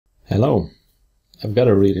Hello, I've got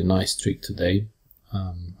a really nice trick today.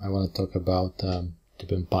 I want to talk about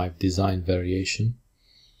tube and pipe design variation,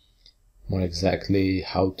 more exactly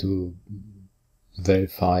how to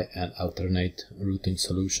verify and alternate routing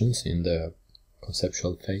solutions in the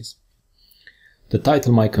conceptual phase. The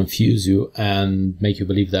title might confuse you and make you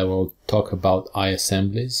believe that I will talk about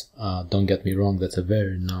assemblies. Don't get me wrong, that's a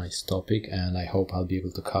very nice topic and I hope I'll be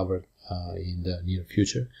able to cover it in the near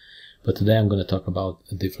future. But today I'm going to talk about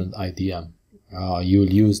a different idea.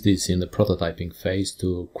 You'll use this in the prototyping phase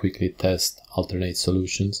to quickly test alternate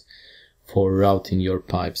solutions for routing your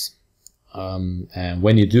pipes. And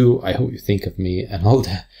when you do, I hope you think of me and all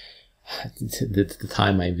the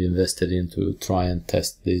time I've invested in to try and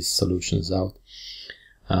test these solutions out.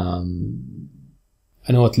 I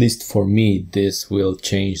know at least for me this will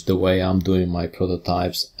change the way I'm doing my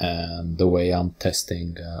prototypes and the way I'm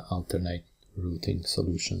testing alternate routing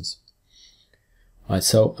solutions. Right,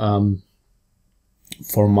 so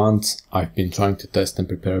for months I've been trying to test and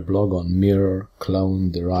prepare a blog on mirror,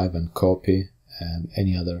 clone, derive and copy and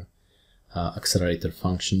any other accelerator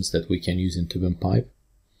functions that we can use in tube and pipe.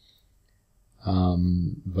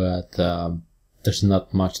 But there's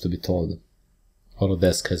not much to be told.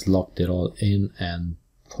 Autodesk has locked it all in and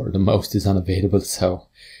for the most is unavailable, so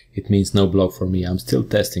it means no blog for me. I'm still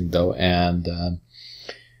testing though, and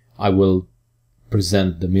I will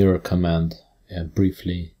present the mirror command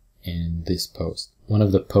briefly in this post. One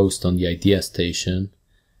of the posts on the idea station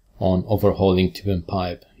on overhauling tube and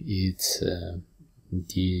pipe, it's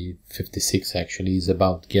the 56 actually, is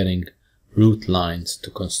about getting route lines to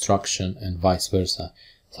construction and vice versa.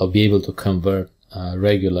 So I'll be able to convert a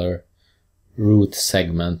regular route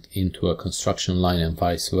segment into a construction line and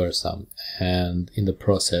vice versa, and in the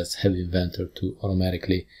process have Inventor to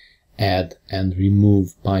automatically add and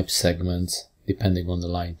remove pipe segments depending on the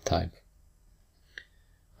line type.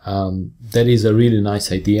 That is a really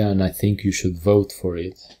nice idea and I think you should vote for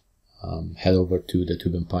it. Head over to the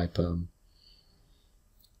tube and pipe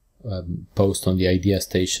post on the idea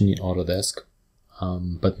station in Autodesk.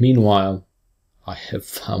 But meanwhile I have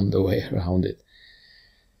found a way around it.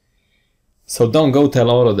 So don't go tell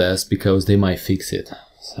Autodesk because they might fix it.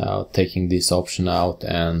 So taking this option out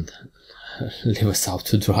and leave us out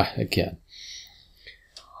to dry again.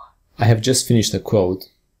 I have just finished a quote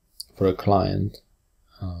for a client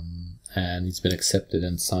and it's been accepted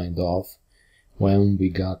and signed off when we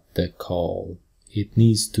got the call. It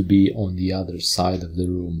needs to be on the other side of the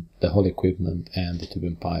room, the whole equipment and the tube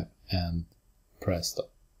and pipe, and presto.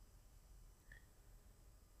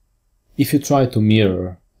 If you try to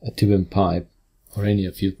mirror a tube and pipe or any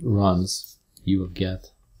of your runs, you will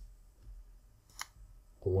get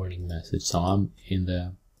a warning message. So I'm in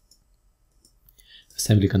the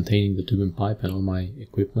assembly containing the tube and pipe and all my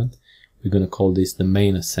equipment. We're going to call this the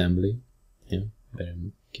main assembly. Yeah, better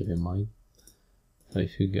keep in mind. So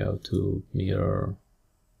if you go to mirror,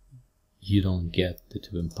 you don't get the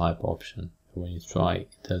tube and pipe option. When you try,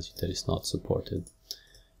 it tells you that it's not supported.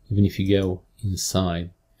 Even if you go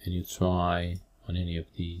inside and you try on any of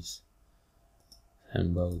these,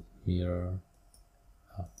 assemble, mirror,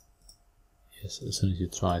 yes, as soon as you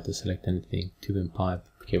try to select anything, tube and pipe,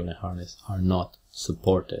 cable and harness are not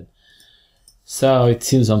supported. So it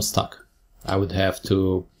seems I'm stuck. I would have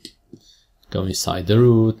to go inside the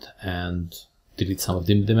route and delete some of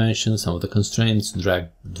the dimensions, some of the constraints,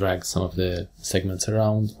 drag some of the segments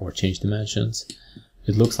around or change dimensions.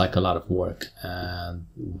 It looks like a lot of work, and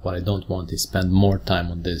what I don't want is spend more time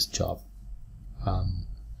on this job.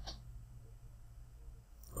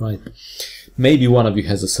 Right. Maybe one of you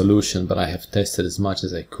has a solution, but I have tested as much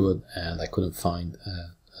as I could and I couldn't find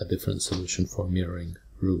a different solution for mirroring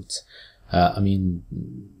routes.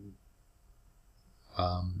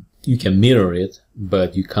 You can mirror it,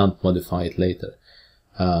 but you can't modify it later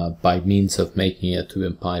by means of making a tube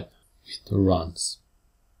and pipe with runs.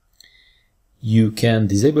 You can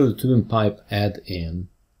disable the tube and pipe add-in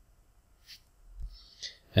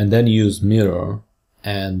and then use mirror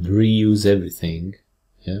and reuse everything,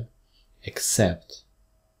 yeah, except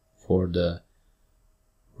for the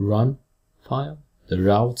run file, the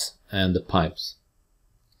routes and the pipes.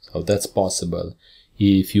 So that's possible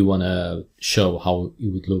if you want to show how it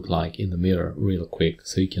would look like in the mirror real quick.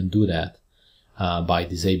 So you can do that by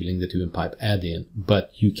disabling the tube and pipe add-in,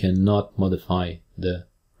 but you cannot modify the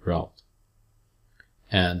route.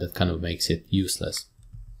 And that kind of makes it useless.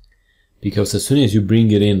 Because as soon as you bring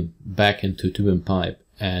it in back into tube and pipe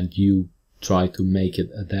and you try to make it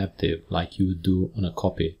adaptive like you would do on a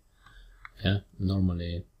copy, yeah,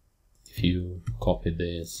 normally if you copy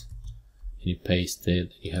this and you paste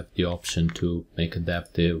it, you have the option to make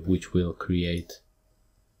adaptive, which will create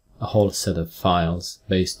a whole set of files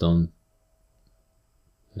based on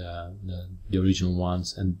the original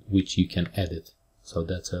ones, and which you can edit. So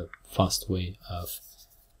that's a fast way of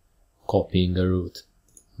copying a route.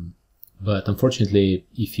 But unfortunately,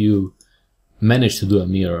 if you manage to do a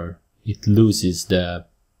mirror, it loses the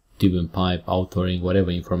tube and pipe authoring,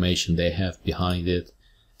 whatever information they have behind it.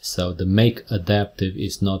 So the make adaptive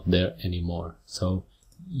is not there anymore. So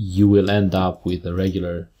you will end up with a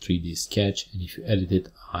regular 3D sketch, and if you edit it,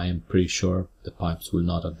 I am pretty sure the pipes will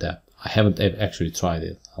not adapt. I haven't actually tried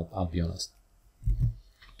it, I'll be honest.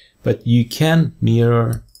 But you can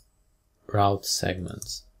mirror route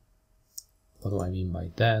segments. What do I mean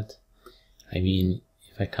by that? I mean,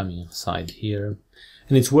 if I come inside here,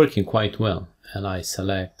 and it's working quite well, and I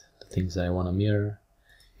select the things that I want to mirror.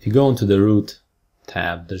 If you go into the route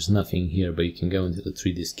tab, there's nothing here, but you can go into the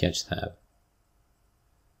 3D sketch tab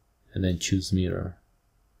and then choose mirror.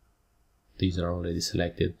 These are already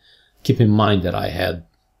selected. Keep in mind that I had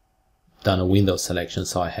done a window selection,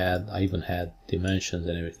 so I even had dimensions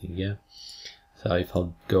and everything, yeah. So if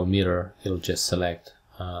I'll go mirror, it'll just select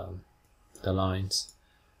the lines.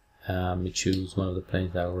 We choose one of the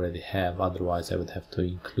planes that I already have, otherwise I would have to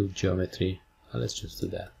include geometry. Let's just do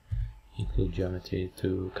that. Include geometry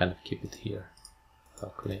to kind of keep it here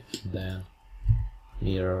locally. Then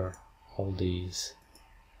mirror all these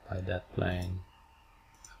by that plane,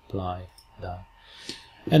 apply that.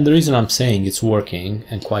 And the reason I'm saying it's working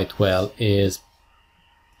and quite well is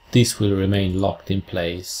this will remain locked in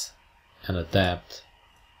place and adapt.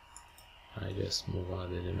 I just move one of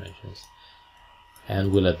the dimensions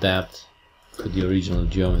and will adapt to the original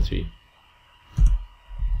geometry.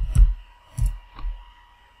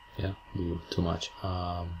 Yeah, too much.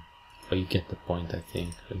 But you get the point, I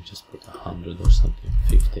think. Let me just put 100 or something,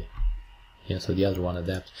 50. Yeah, so the other one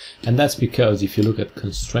adapts. And that's because if you look at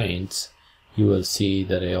constraints, you will see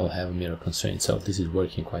that they all have a mirror constraint. So this is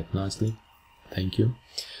working quite nicely. Thank you.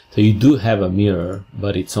 So you do have a mirror,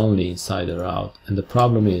 but it's only inside the route. And the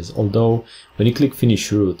problem is, although when you click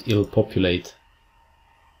finish route, it'll populate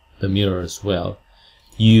the mirror as well,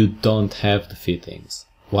 you don't have the fittings.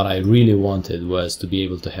 What I really wanted was to be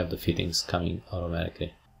able to have the fittings coming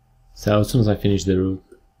automatically. So as soon as I finish the route,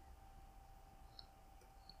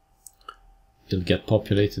 it'll get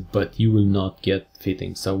populated, but you will not get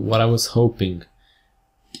fittings. So what I was hoping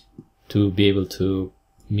to be able to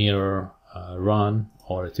mirror run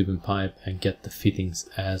or a tube and pipe and get the fittings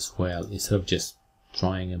as well, instead of just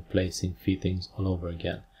trying and placing fittings all over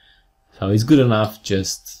again. So it's good enough,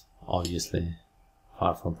 just obviously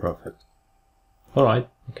far from perfect. Alright,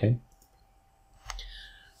 okay.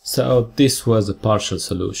 So this was a partial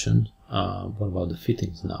solution. What about the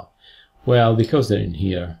fittings now? Well, because they're in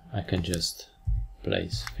here, I can just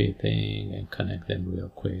place fitting and connect them real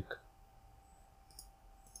quick.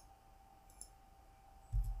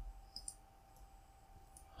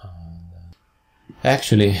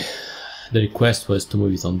 Actually, the request was to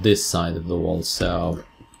move it on this side of the wall, so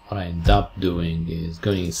what I end up doing is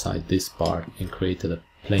going inside this part and created a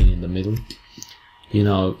plane in the middle. You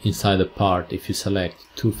know, inside the part, if you select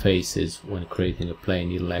two faces when creating a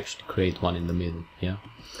plane, it'll actually create one in the middle, yeah?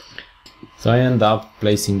 So I end up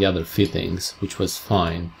placing the other fittings, which was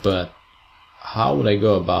fine, but how would I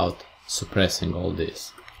go about suppressing all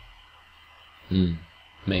this?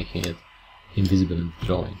 Making it invisible in the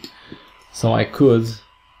drawing. So I could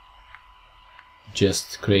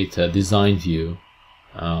just create a design view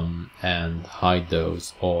and hide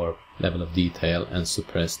those, or level of detail and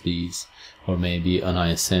suppress these, or maybe an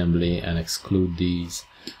assembly and exclude these.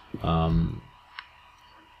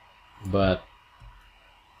 But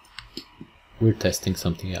we're testing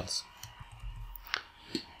something else.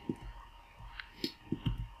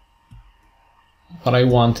 What I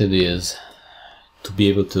wanted is to be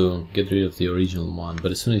able to get rid of the original one,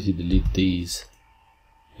 but as soon as you delete these,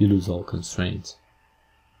 you lose all constraints.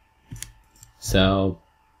 So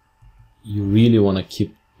you really want to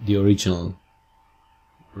keep the original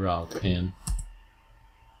route in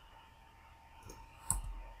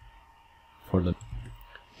for the.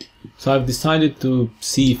 So I've decided to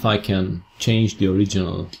see if I can change the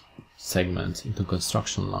original segments into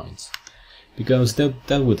construction lines, because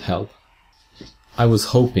that would help. I was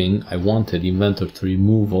hoping, I wanted Inventor to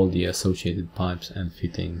remove all the associated pipes and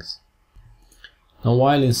fittings. Now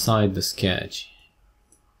while inside the sketch,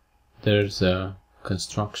 there's a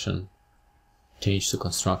construction, change to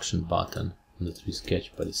construction button on the 3D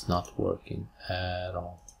sketch, but it's not working at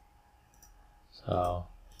all. So,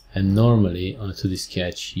 and normally on a 2D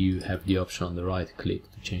sketch you have the option on the right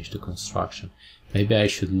click to change to construction. Maybe I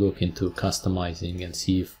should look into customizing and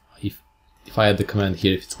see if I add the command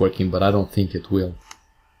here if it's working, but I don't think it will.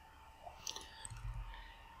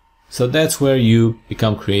 So that's where you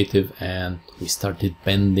become creative and we started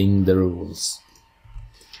bending the rules.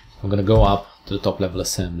 I'm gonna go up to the top level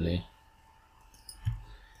assembly.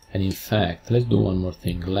 And in fact, let's do one more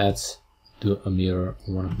thing. Let's do a mirror,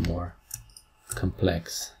 one more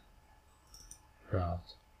complex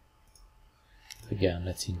route. Again,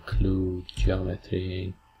 let's include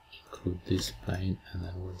geometry, include this plane, and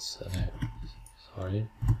then we'll select, sorry,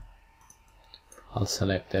 I'll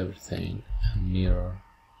select everything and mirror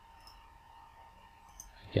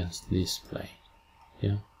against this plane,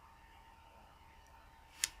 yeah.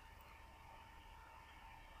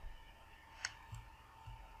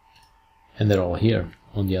 And they're all here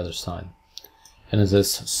on the other side. And as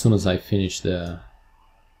soon as I finish the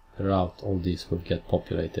route, all these will get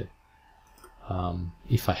populated.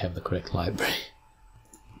 If I have the correct library.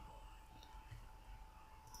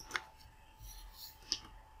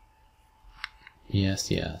 Yes,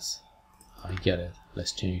 I get it.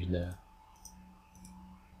 Let's change the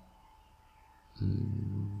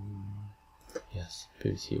yes,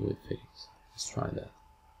 PVC with fittings. Let's try that.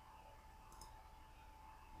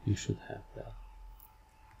 You should have that.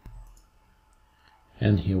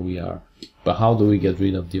 And here we are. But how do we get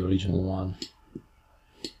rid of the original one?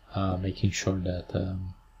 Making sure that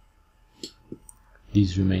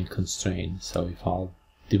these remain constrained. So if I'll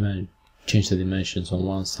change the dimensions on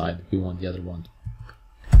one side, we want the other one.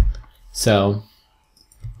 So,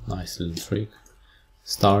 nice little trick.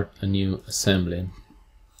 Start a new assembly,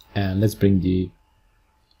 and let's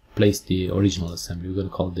place the original assembly. We're going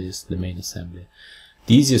to call this the main assembly.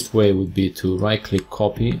 The easiest way would be to right click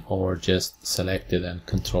copy, or just select it and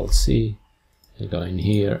Control C. You go in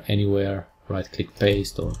here, anywhere, right click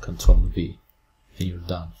paste, or Control V, and you're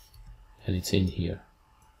done. And it's in here.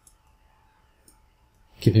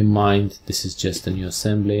 Keep in mind, this is just a new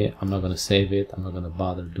assembly. I'm not going to save it. I'm not going to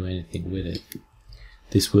bother do anything with it.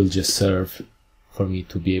 This will just serve for me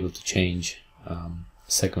to be able to change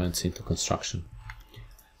segments into construction.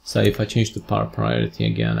 So if I change the power priority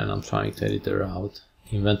again and I'm trying to edit the route,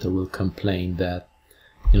 Inventor will complain that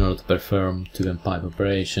in order to perform tube and pipe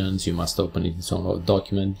operations, you must open it in its own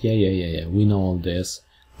document. Yeah, we know all this.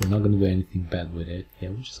 We're not going to do anything bad with it. Yeah,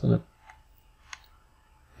 we're just going to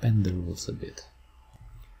bend the rules a bit.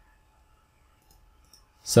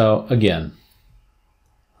 So again,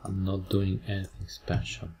 I'm not doing anything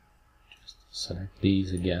special. Just select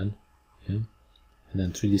these again, yeah? And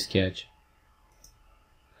then 3D sketch,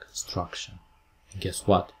 construction. And guess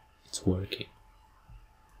what? It's working.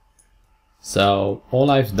 So all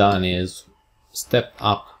I've done is step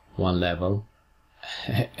up one level,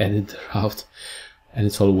 edit the route, and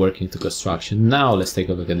it's all working to construction. Now let's take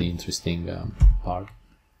a look at the interesting part.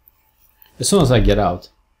 As soon as I get out,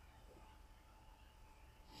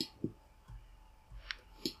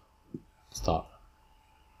 stop.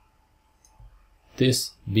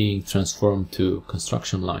 This being transformed to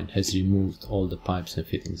construction line has removed all the pipes and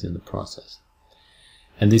fittings in the process.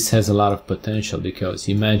 And this has a lot of potential, because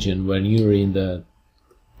imagine when you're in the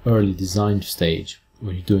early design stage,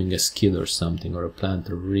 when you're doing a skid or something, or a plant,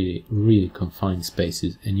 or really confined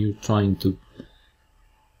spaces, and you're trying to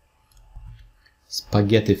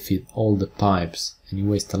spaghetti fit all the pipes, and you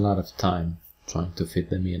waste a lot of time trying to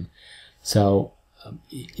fit them in. So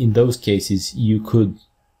in those cases, you could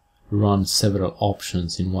run several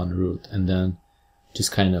options in one route and then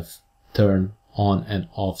just kind of turn on and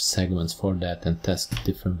off segments for that and test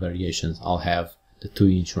different variations. I'll have the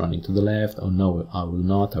 2-inch running to the left, or no, I will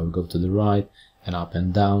not, I will go to the right and up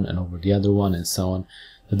and down and over the other one and so on.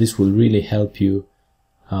 So this will really help you,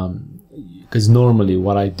 because normally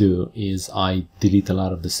what I do is I delete a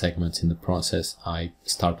lot of the segments in the process. I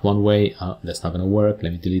start one way, that's not going to work,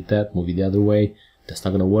 let me delete that, move it the other way, that's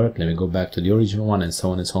not going to work, let me go back to the original one, and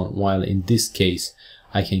so on and so on. While in this case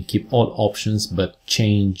I can keep all options but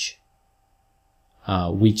change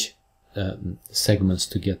which segments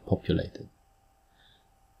to get populated.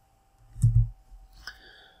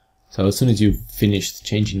 So as soon as you've finished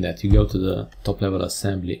changing that, you go to the top level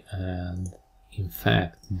assembly, and in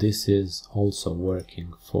fact this is also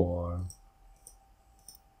working for,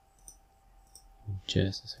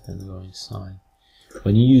 just a second, go inside.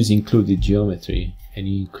 When you use included geometry and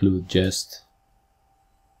you include just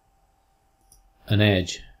an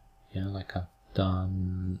edge, yeah, like I've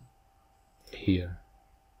done here,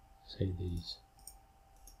 say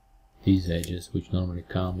these edges which normally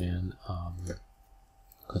come in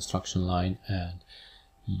construction line, and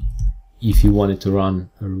if you wanted to run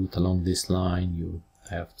a route along this line, you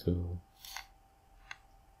have to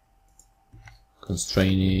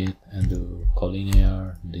constrain it and do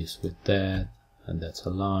collinear, this with that, and that's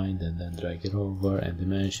aligned, and then drag it over and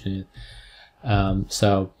dimension it.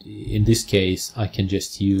 So in this case, I can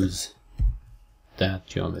just use that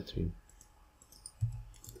geometry.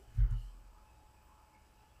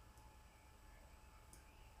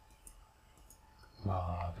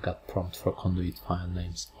 I've got prompt for conduit file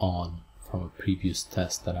names on from a previous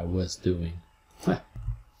test that I was doing.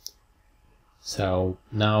 So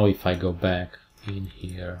now if I go back in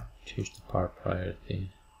here, change the part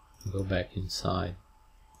priority, go back inside.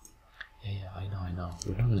 Yeah, I know.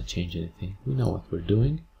 We're not going to change anything. We know what we're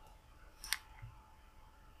doing.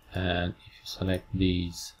 And if you select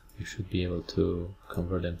these, you should be able to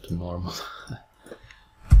convert them to normal.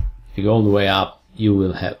 If you go all the way up, you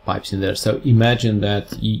will have pipes in there. So imagine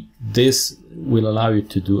that this will allow you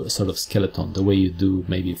to do a sort of skeleton, the way you do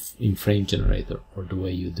maybe in Frame Generator, or the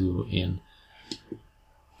way you do in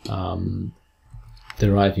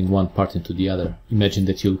deriving one part into the other. Imagine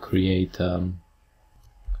that you'll create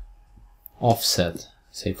offset.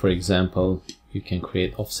 Say, for example, you can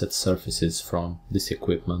create offset surfaces from this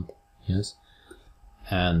equipment, yes,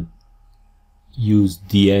 and use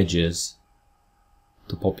the edges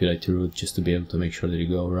to populate your route, just to be able to make sure that you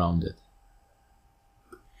go around it.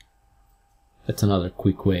 That's another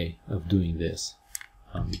quick way of doing this.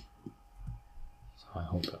 So I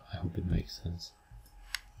hope it makes sense.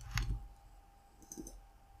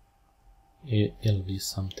 It'll be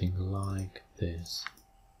something like this.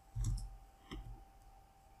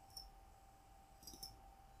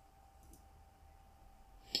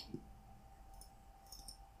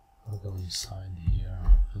 I'll go inside here,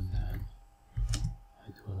 and then I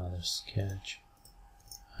do another sketch,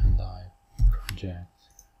 and I project.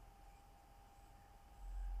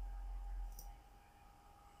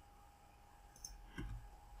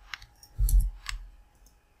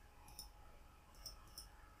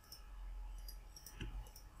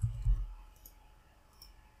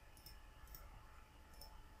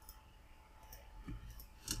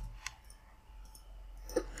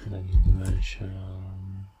 And then you dimension.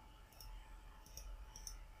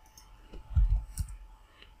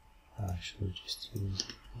 I should just use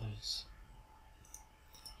this.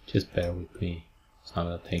 Just bear with me. It's not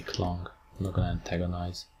gonna take long. I'm not gonna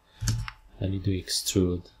antagonize. Then you do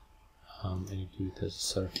extrude, and you do it as a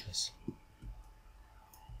surface.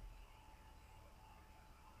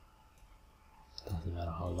 Doesn't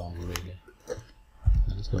matter how long, really.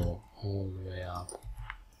 Let's go all the way up.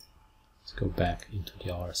 Let's go back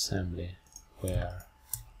into our assembly where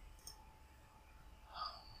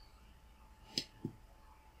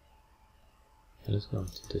let's go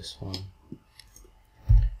to this one.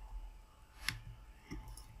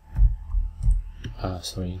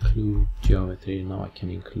 Sorry, include geometry. Now I can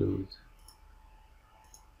include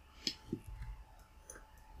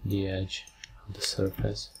the edge of the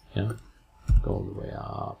surface. Yeah, go all the way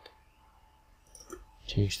up.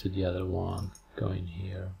 Change to the other one. Go in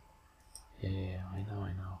here. Yeah, I know.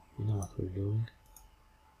 You know what we're doing.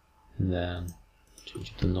 And then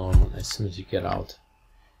change it to normal. As soon as you get out,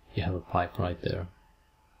 you have a pipe right there.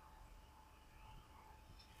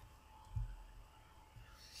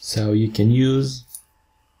 So you can use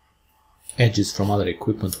edges from other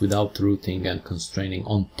equipment without routing and constraining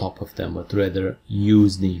on top of them, but rather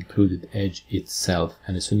use the included edge itself.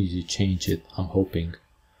 And as soon as you change it, I'm hoping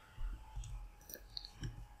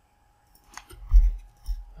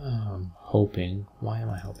why am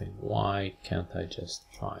I hoping? Why can't I just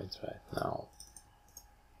try it right now?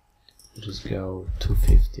 Just go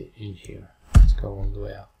 250 in here. Let's go all the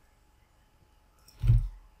way up.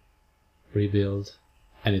 Rebuild,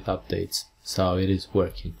 and it updates. So it is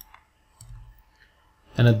working.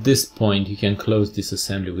 And at this point you can close this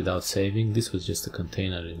assembly without saving. This was just a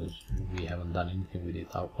container image. We haven't done anything with it.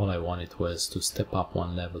 All I wanted was to step up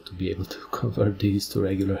one level to be able to convert these to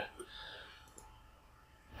regular.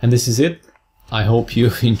 And this is it. I hope you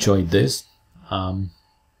enjoyed this.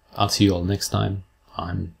 I'll see you all next time.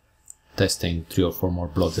 I'm testing 3 or 4 more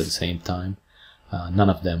blocks at the same time. None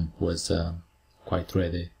of them was quite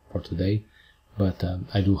ready for today, but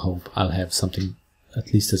I do hope I'll have something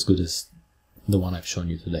at least as good as the one I've shown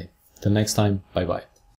you today. Till next time, bye bye.